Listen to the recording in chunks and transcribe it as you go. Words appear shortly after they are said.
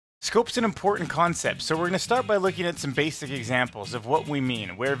Scope's an important concept, so we're going to start by looking at some basic examples of what we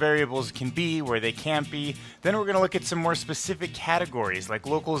mean, where variables can be, where they can't be. Then we're going to look at some more specific categories like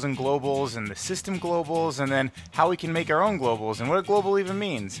locals and globals and the system globals, and then how we can make our own globals and what a global even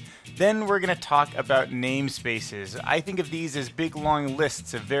means. Then we're going to talk about namespaces. I think of these as big long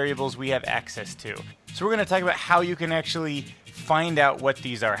lists of variables we have access to. So we're going to talk about how you can actually find out what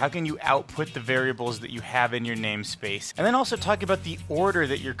these are. How can you output the variables that you have in your namespace? And then also talk about the order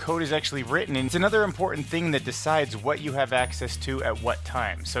that your code is actually written in. It's another important thing that decides what you have access to at what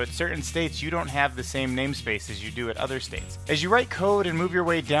time. So at certain states, you don't have the same namespace as you do at other states. As you write code and move your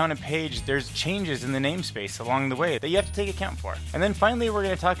way down a page, there's changes in the namespace along the way that you have to take account for. And then finally, we're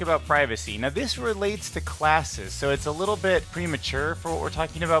going to talk about privacy. Now this relates to classes, so it's a little bit premature for what we're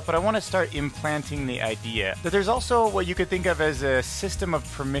talking about, but I want to start implanting the idea that there's also what you could think of as a system of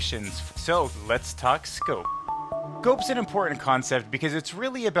permissions. So let's talk scope. Scope's an important concept because it's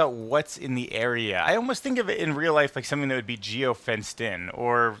really about what's in the area. I almost think of it in real life like something that would be geo-fenced in,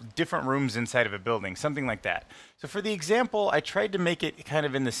 or different rooms inside of a building, something like that. So for the example, I tried to make it kind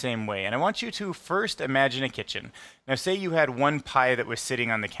of in the same way, and I want you to first imagine a kitchen. Now say you had one pie that was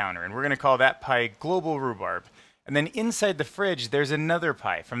sitting on the counter, and we're going to call that pie global rhubarb. And then inside the fridge, there's another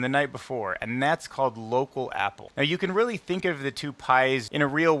pie from the night before, and that's called local apple. Now you can really think of the two pies in a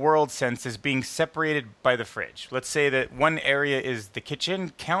real world sense as being separated by the fridge. Let's say that one area is the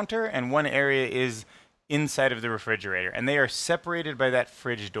kitchen counter and one area is inside of the refrigerator, and they are separated by that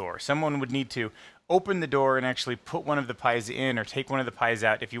fridge door. Someone would need to open the door and actually put one of the pies in or take one of the pies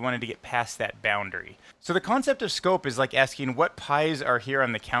out if you wanted to get past that boundary. So the concept of scope is like asking what pies are here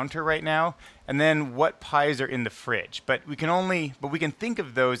on the counter right now and then what pies are in the fridge. But we can think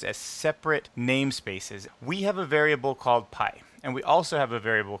of those as separate namespaces. We have a variable called pie, and we also have a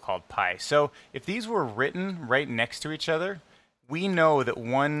variable called pie. So if these were written right next to each other, we know that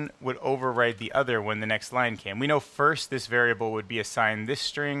one would override the other when the next line came. We know first this variable would be assigned this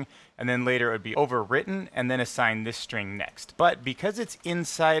string, and then later it would be overwritten and then assigned this string next. But because it's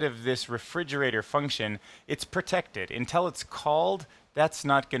inside of this refrigerator function, it's protected. Until it's called, that's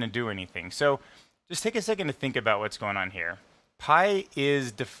not going to do anything. So just take a second to think about what's going on here. Pie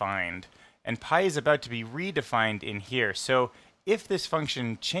is defined, and pie is about to be redefined in here. So if this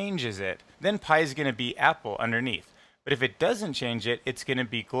function changes it, then pie is going to be apple underneath. But if it doesn't change it, it's going to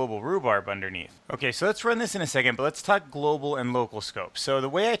be global rhubarb underneath. Okay, so let's run this in a second, but let's talk global and local scope. So the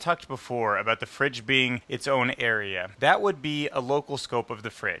way I talked before about the fridge being its own area, that would be a local scope of the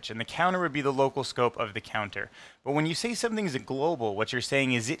fridge, and the counter would be the local scope of the counter. But when you say something's a global, what you're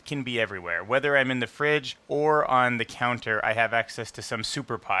saying is it can be everywhere. Whether I'm in the fridge or on the counter, I have access to some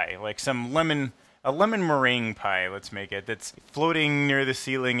super pie, like some a lemon meringue pie, let's make it, that's floating near the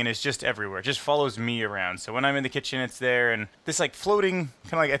ceiling and is just everywhere. It just follows me around. So when I'm in the kitchen, it's there, and this like floating,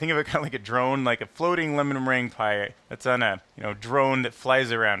 kind of like, I think of it kind of like a drone, like a floating lemon meringue pie that's on a drone that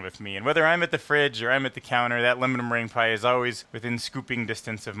flies around with me. And whether I'm at the fridge or I'm at the counter, that lemon meringue pie is always within scooping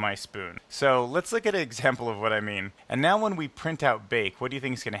distance of my spoon. So let's look at an example of what I mean. And now when we print out bake, what do you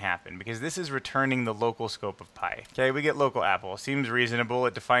think is going to happen? Because this is returning the local scope of pie. Okay, we get local apple. Seems reasonable.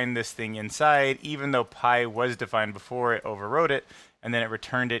 It defined this thing inside, even though pie was defined before, it overrode it, and then it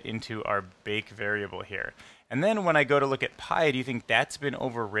returned it into our bake variable here. And then when I go to look at pie, do you think that's been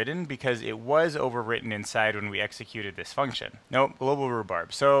overridden? Because it was overwritten inside when we executed this function. Nope, global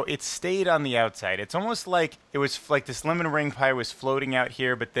rhubarb. So it stayed on the outside. It's almost like it was like this lemon meringue pie was floating out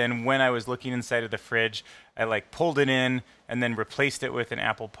here, but then when I was looking inside of the fridge, I like pulled it in and then replaced it with an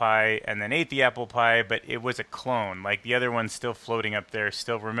apple pie and then ate the apple pie, but it was a clone. Like the other one's still floating up there,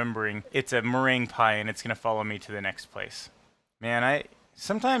 still remembering it's a meringue pie and it's going to follow me to the next place. Man,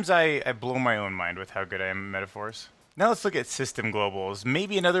 sometimes I blow my own mind with how good I am at metaphors. Now let's look at system globals.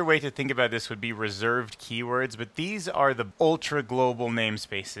 Maybe another way to think about this would be reserved keywords, but these are the ultra global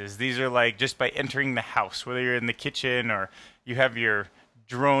namespaces. These are like just by entering the house, whether you're in the kitchen or you have your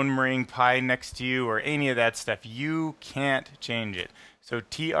drone meringue pie next to you or any of that stuff, you can't change it. So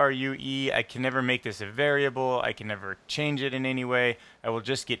TRUE, I can never make this a variable, I can never change it in any way. I will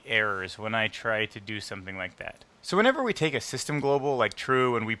just get errors when I try to do something like that. So whenever we take a system global like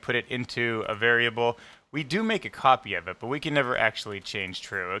true and we put it into a variable, we do make a copy of it, but we can never actually change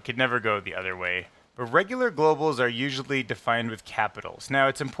true. It could never go the other way. But regular globals are usually defined with capitals. Now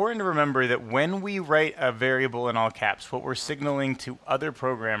it's important to remember that when we write a variable in all caps, what we're signaling to other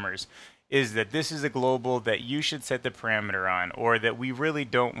programmers is that this is a global that you should set the parameter on, or that we really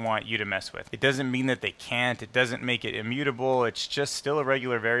don't want you to mess with. It doesn't mean that they can't, it doesn't make it immutable, it's just still a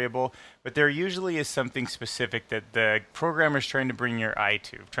regular variable, but there usually is something specific that the programmer's trying to bring your eye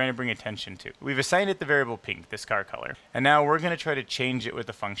to, trying to bring attention to. We've assigned it the variable pink, this car color, and now we're going to try to change it with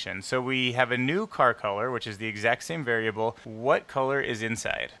the function. So we have a new car color, which is the exact same variable. What color is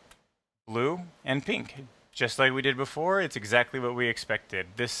inside? Blue and pink. Just like we did before, it's exactly what we expected.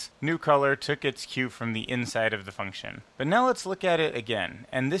 This new color took its cue from the inside of the function. But now let's look at it again,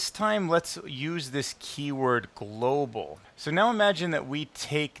 and this time let's use this keyword global. So now imagine that we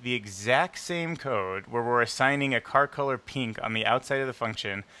take the exact same code where we're assigning a car color pink on the outside of the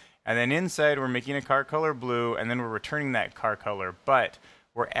function, and then inside we're making a car color blue, and then we're returning that car color, but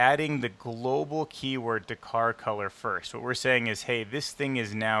we're adding the global keyword to car color first. What we're saying is, hey, this thing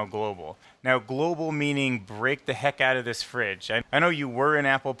is now global. Now, global meaning break the heck out of this fridge. I know you were an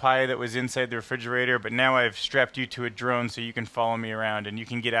apple pie that was inside the refrigerator, but now I've strapped you to a drone so you can follow me around and you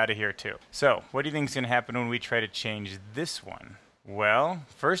can get out of here too. So, what do you think is going to happen when we try to change this one? Well,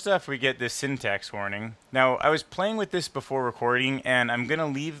 first off, we get this syntax warning. Now, I was playing with this before recording, and I'm going to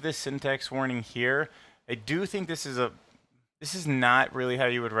leave this syntax warning here. I do think this is not really how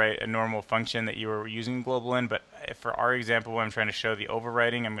you would write a normal function that you were using global in, but for our example, when I'm trying to show the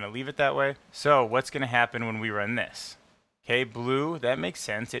overriding, I'm going to leave it that way. So what's going to happen when we run this? Okay, blue, that makes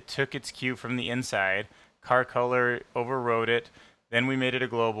sense. It took its cue from the inside. Car color overrode it. Then we made it a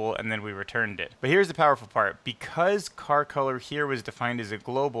global, and then we returned it. But here's the powerful part. Because car color here was defined as a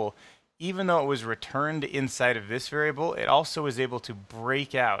global, even though it was returned inside of this variable, it also was able to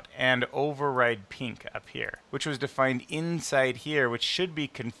break out and override pink up here, which was defined inside here, which should be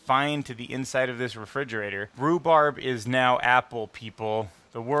confined to the inside of this refrigerator. Rhubarb is now apple, people.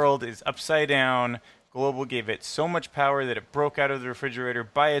 The world is upside down. Global gave it so much power that it broke out of the refrigerator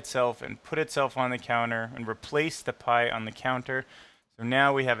by itself and put itself on the counter and replaced the pie on the counter. So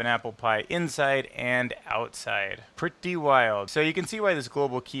now we have an apple pie inside and outside. Pretty wild. So you can see why this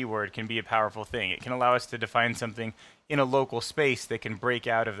global keyword can be a powerful thing. It can allow us to define something in a local space that can break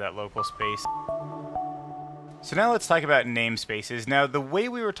out of that local space. So now let's talk about namespaces. Now, the way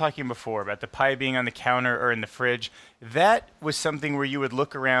we were talking before about the pie being on the counter or in the fridge, that was something where you would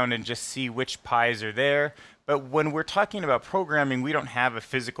look around and just see which pies are there. But when we're talking about programming, we don't have a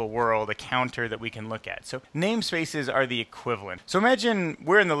physical world, a counter that we can look at. So namespaces are the equivalent. So imagine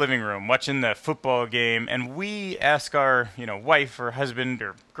we're in the living room watching the football game, and we ask our, wife or husband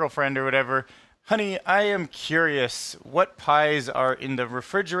or girlfriend or whatever, honey, I am curious what pies are in the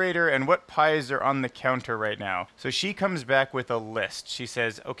refrigerator and what pies are on the counter right now. So she comes back with a list. She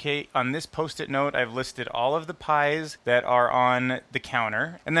says, okay, on this post-it note, I've listed all of the pies that are on the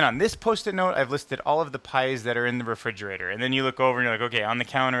counter. And then on this post-it note, I've listed all of the pies that are in the refrigerator. And then you look over and you're like, okay, on the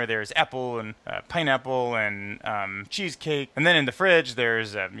counter, there's apple and pineapple and cheesecake. And then in the fridge,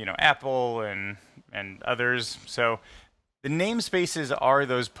 there's, apple and others. So the namespaces are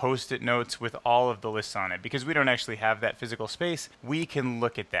those post-it notes with all of the lists on it. Because we don't actually have that physical space, we can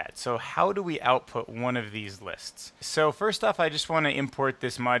look at that. So how do we output one of these lists? So first off, I just want to import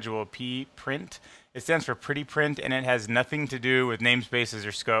this module pprint. It stands for pretty print, and it has nothing to do with namespaces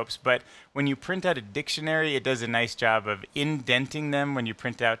or scopes. But when you print out a dictionary, it does a nice job of indenting them when you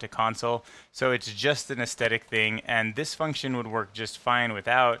print out to console. So it's just an aesthetic thing, and this function would work just fine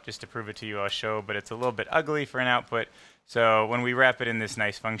without. Just to prove it to you, I'll show, but it's a little bit ugly for an output. So when we wrap it in this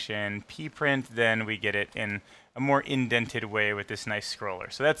nice function, pprint, then we get it in a more indented way with this nice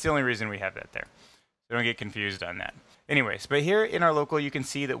scroller. So that's the only reason we have that there. So don't get confused on that. Anyways, but here in our local, you can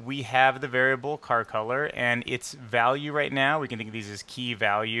see that we have the variable car color and its value right now. We can think of these as key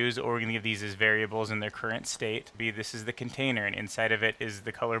values, or we can think of these as variables in their current state. This is the container, and inside of it is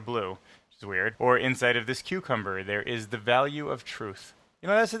the color blue, which is weird. Or inside of this cucumber, there is the value of truth.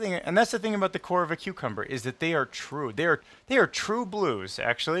 That's the thing, and that's the thing about the core of a cucumber, is that they are true. They are true blues,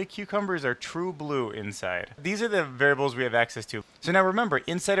 actually. Cucumbers are true blue inside. These are the variables we have access to. So now remember,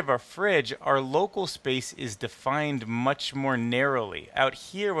 inside of our fridge, our local space is defined much more narrowly. Out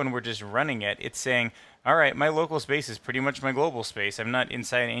here, when we're just running it, it's saying, all right, my local space is pretty much my global space. I'm not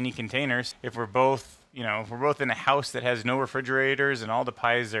inside any containers. If we're both if we're both in a house that has no refrigerators and all the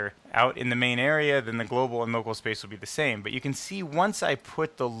pies are out in the main area, then the global and local space will be the same. But you can see once I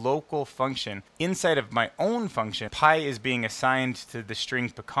put the local function inside of my own function, pie is being assigned to the string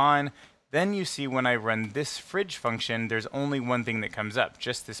pecan. Then you see when I run this fridge function, there's only one thing that comes up,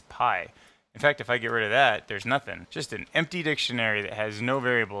 just this pie. In fact, if I get rid of that, there's nothing. Just an empty dictionary that has no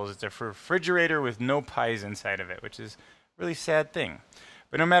variables. It's a refrigerator with no pies inside of it, which is a really sad thing.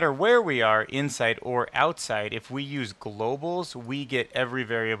 But no matter where we are, inside or outside, if we use globals, we get every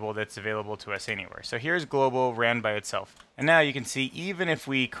variable that's available to us anywhere. So here's global ran by itself. And now you can see even if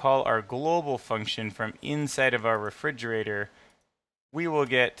we call our global function from inside of our refrigerator, we will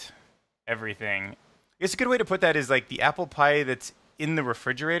get everything. It's a good way to put that is like the apple pie that's in the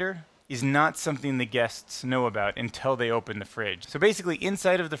refrigerator is not something the guests know about until they open the fridge. So basically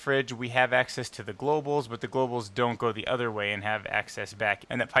inside of the fridge we have access to the globals, but the globals don't go the other way and have access back.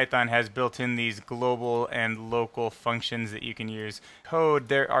 And that Python has built in these global and local functions that you can use. Code,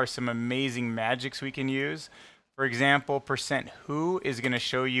 there are some amazing magics we can use. For example, %who is going to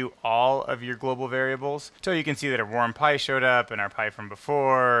show you all of your global variables. So you can see that our warm pie showed up and our pie from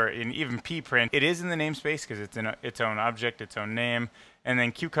before, and even pprint. It is in the namespace because it's in its own object, its own name. And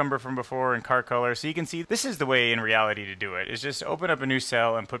then cucumber from before and car color. So you can see this is the way in reality to do it, is just open up a new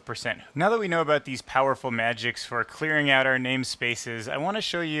cell and put %. Now that we know about these powerful magics for clearing out our namespaces, I want to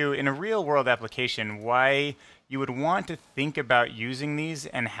show you in a real world application why you would want to think about using these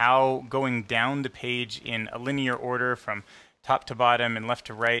and how going down the page in a linear order from top to bottom and left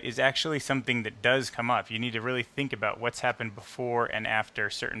to right is actually something that does come up. You need to really think about what's happened before and after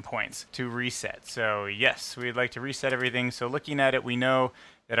certain points to reset. So yes, we'd like to reset everything. So looking at it, we know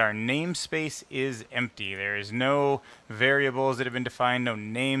that our namespace is empty. There is no variables that have been defined, no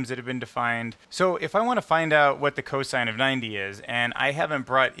names that have been defined. So if I want to find out what the cosine of 90 is, and I haven't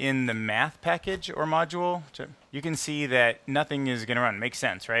brought in the math package or module, you can see that nothing is going to run. Makes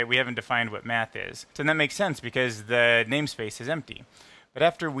sense, right? We haven't defined what math is. So that makes sense because the namespace is empty. But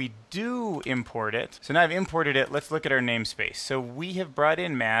after we do import it, so now I've imported it, let's look at our namespace. So we have brought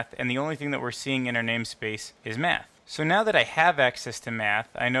in math, and the only thing that we're seeing in our namespace is math. So now that I have access to math,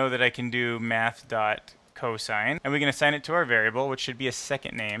 I know that I can do math.cosine, and we can assign it to our variable, which should be a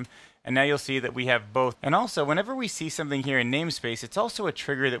second name. And now you'll see that we have both. And also, whenever we see something here in namespace, it's also a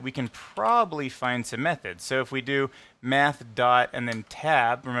trigger that we can probably find some methods. So if we do math dot and then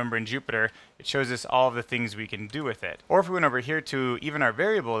tab, remember in Jupyter, it shows us all of the things we can do with it. Or if we went over here to even our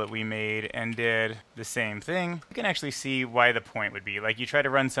variable that we made and did the same thing, you can actually see why the point would be. Like you try to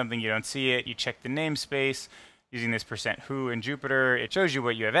run something, you don't see it, you check the namespace, using this %who in Jupyter, it shows you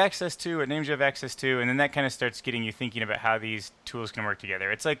what you have access to, what names you have access to, and then that kind of starts getting you thinking about how these tools can work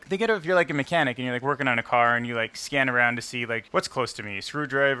together. It's like, think of it if you're like a mechanic and you're like working on a car and you like scan around to see like what's close to me, a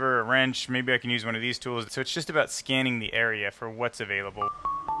screwdriver, a wrench, maybe I can use one of these tools. So it's just about scanning the area for what's available.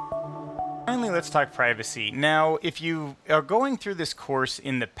 Finally, let's talk privacy. Now, if you are going through this course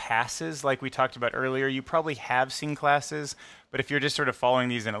in the passes, like we talked about earlier, you probably have seen classes, but if you're just sort of following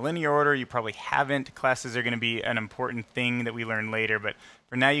these in a linear order, you probably haven't. Classes are going to be an important thing that we learn later, but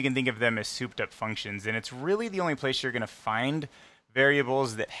for now you can think of them as souped up functions, and it's really the only place you're going to find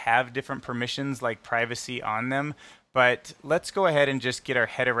variables that have different permissions like privacy on them. But let's go ahead and just get our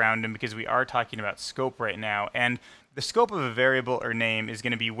head around them because we are talking about scope right now. And the scope of a variable or name is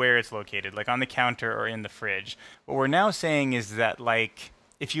going to be where it's located, like on the counter or in the fridge. What we're now saying is that, like,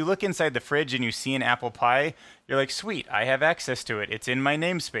 if you look inside the fridge and you see an apple pie, you're like, sweet, I have access to it. It's in my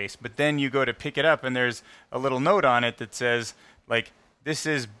namespace. But then you go to pick it up and there's a little note on it that says, like, this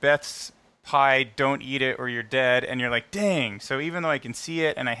is Beth's pie, don't eat it or you're dead. And you're like, dang. So even though I can see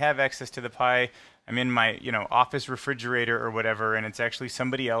it and I have access to the pie, I'm in my, office refrigerator or whatever, and it's actually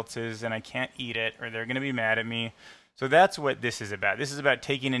somebody else's and I can't eat it or they're going to be mad at me. So that's what this is about. This is about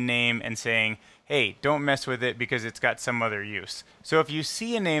taking a name and saying, hey, don't mess with it because it's got some other use. So if you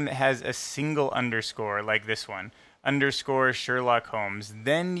see a name that has a single underscore, like this one, underscore Sherlock Holmes,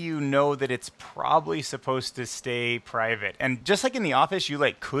 then you know that it's probably supposed to stay private. And just like in the office,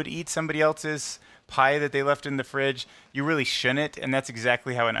 you could eat somebody else's pie that they left in the fridge, you really shouldn't. And that's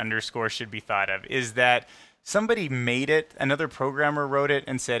exactly how an underscore should be thought of, is that somebody made it, another programmer wrote it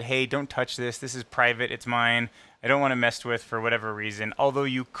and said, hey, don't touch this. This is private. It's mine. I don't want to mess with for whatever reason, although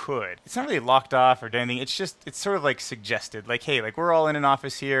you could. It's not really locked off or anything. It's just, it's sort of like suggested. Like, hey, we're all in an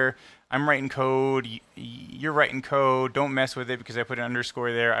office here. I'm writing code. You're writing code. Don't mess with it because I put an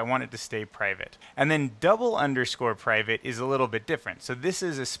underscore there. I want it to stay private. And then double underscore private is a little bit different. So this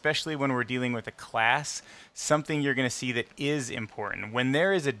is, especially when we're dealing with a class, something you're going to see that is important. When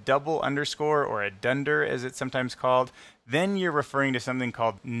there is a double underscore, or a dunder as it's sometimes called, then you're referring to something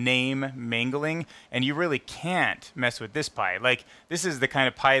called name mangling, and you really can't mess with this pie. Like, this is the kind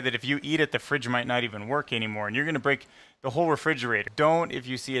of pie that if you eat it, the fridge might not even work anymore, and you're going to break the whole refrigerator. Don't, if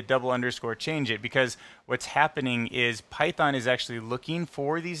you see a double underscore, change it, because what's happening is Python is actually looking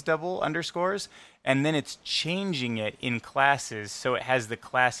for these double underscores, and then it's changing it in classes so it has the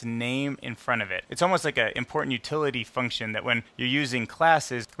class name in front of it. It's almost like an important utility function that when you're using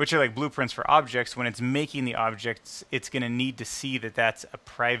classes, which are like blueprints for objects, when it's making the objects, it's going to need to see that that's a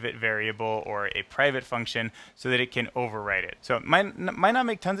private variable or a private function so that it can overwrite it. So it might not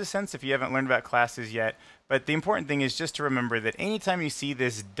make tons of sense if you haven't learned about classes yet, but the important thing is just to remember that anytime you see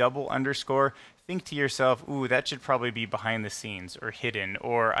this double underscore, think to yourself, ooh, that should probably be behind the scenes or hidden,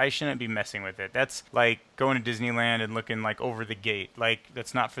 or I shouldn't be messing with it. That's like going to Disneyland and looking like over the gate. Like,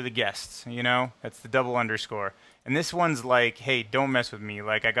 that's not for the guests, you know? That's the double underscore. And this one's like, hey, don't mess with me.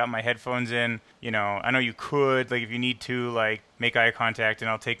 Like, I got my headphones in, you know, I know you could, like, if you need to, like, make eye contact and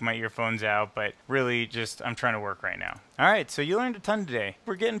I'll take my earphones out, but really just, I'm trying to work right now. All right, so you learned a ton today.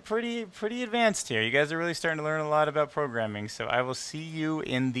 We're getting pretty advanced here. You guys are really starting to learn a lot about programming, so I will see you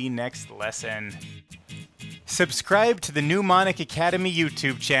in the next lesson. Subscribe to the Mnemonic Academy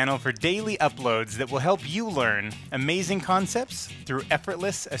YouTube channel for daily uploads that will help you learn amazing concepts through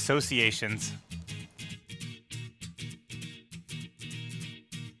effortless associations.